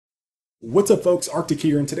What's up, folks? Arctic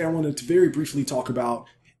here, and today I wanted to very briefly talk about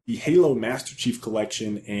the Halo Master Chief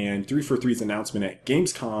Collection and 343's announcement at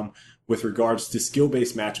Gamescom with regards to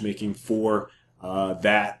skill-based matchmaking for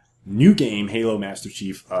that new game, Halo Master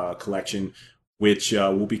Chief Collection, which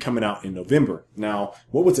will be coming out in November. Now,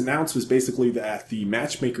 what was announced was basically that the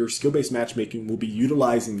matchmaker, skill-based matchmaking, will be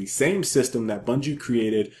utilizing the same system that Bungie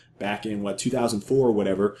created back in, 2004 or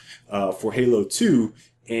whatever, for Halo 2.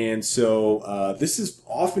 And so this is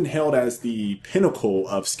often held as the pinnacle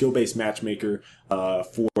of skill-based matchmaker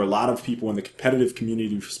for a lot of people in the competitive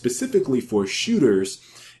community, specifically for shooters.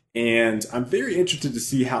 And I'm very interested to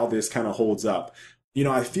see how this kind of holds up. You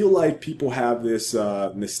know, I feel like people have this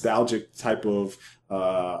nostalgic type of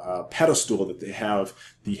pedestal that they have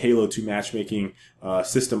the Halo 2 matchmaking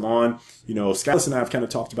system on. You know, Skyless and I have kind of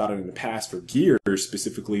talked about it in the past for Gears,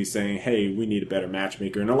 specifically saying, hey, we need a better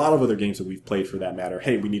matchmaker. And a lot of other games that we've played for that matter,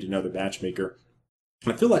 hey, we need another matchmaker.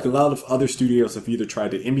 And I feel like a lot of other studios have either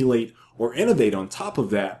tried to emulate or innovate on top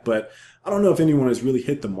of that, but I don't know if anyone has really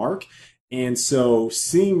hit the mark. And so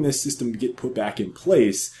seeing this system get put back in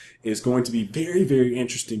place is going to be very, very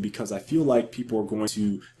interesting because I feel like people are going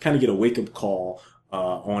to kind of get a wake-up call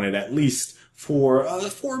on it, at least for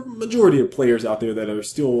majority of players out there that are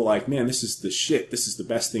still like, man, this is the shit. This is the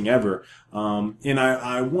best thing ever. And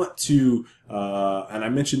I want to, and I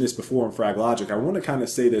mentioned this before in Frag Logic, I want to kind of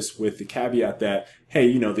say this with the caveat that, hey,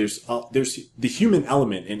 you know, there's the human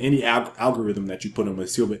element in any algorithm that you put in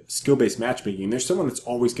with skill-based matchmaking. There's someone that's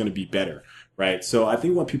always going to be better, right? So I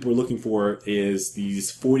think what people are looking for is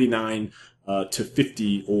these 49 to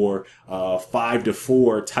 50 or 5 to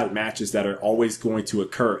 4 type matches that are always going to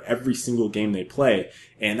occur every single game they play.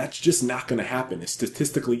 And that's just not going to happen. It's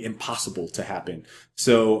statistically impossible to happen.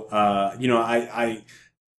 So, you know, I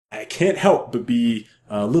can't help but be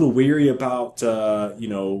a little weary about, you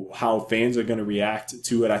know, how fans are going to react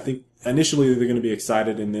to it. I think initially they're going to be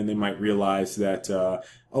excited and then they might realize that,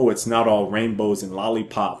 oh, it's not all rainbows and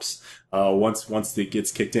lollipops. Once it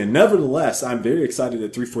gets kicked in. Nevertheless, I'm very excited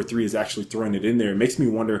that 343 is actually throwing it in there. It makes me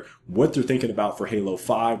wonder what they're thinking about for Halo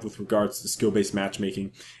 5 with regards to skill-based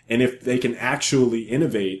matchmaking, and if they can actually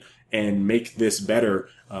innovate and make this better,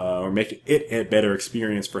 or make it a better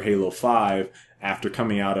experience for Halo 5 after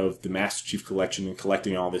coming out of the Master Chief Collection and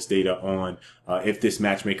collecting all this data on if this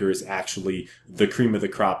matchmaker is actually the cream of the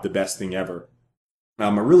crop, the best thing ever.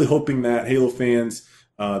 I'm really hoping that Halo fans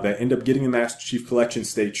that end up getting a Master Chief Collection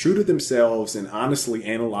stay true to themselves and honestly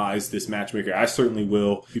analyze this matchmaker. I certainly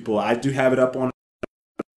will. I do have it up on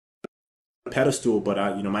a pedestal,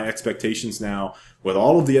 but you know, my expectations now with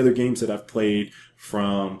all of the other games that I've played,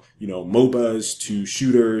 from, you know, MOBAs to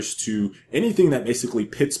shooters to anything that basically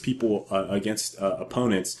pits people against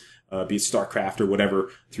opponents, be it StarCraft or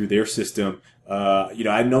whatever, through their system. You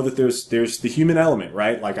know, I know that there's the human element,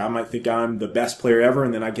 right? Like I might think I'm the best player ever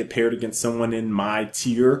and then I get paired against someone in my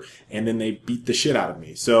tier and then they beat the shit out of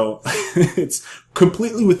me. So it's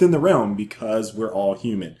completely within the realm because we're all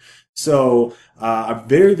human. So, I'm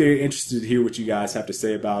very, very interested to hear what you guys have to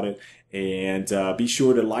say about it. And, be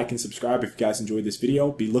sure to like and subscribe if you guys enjoyed this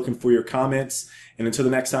video. Be looking for your comments. And until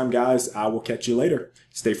the next time, guys, I will catch you later.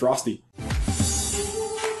 Stay frosty.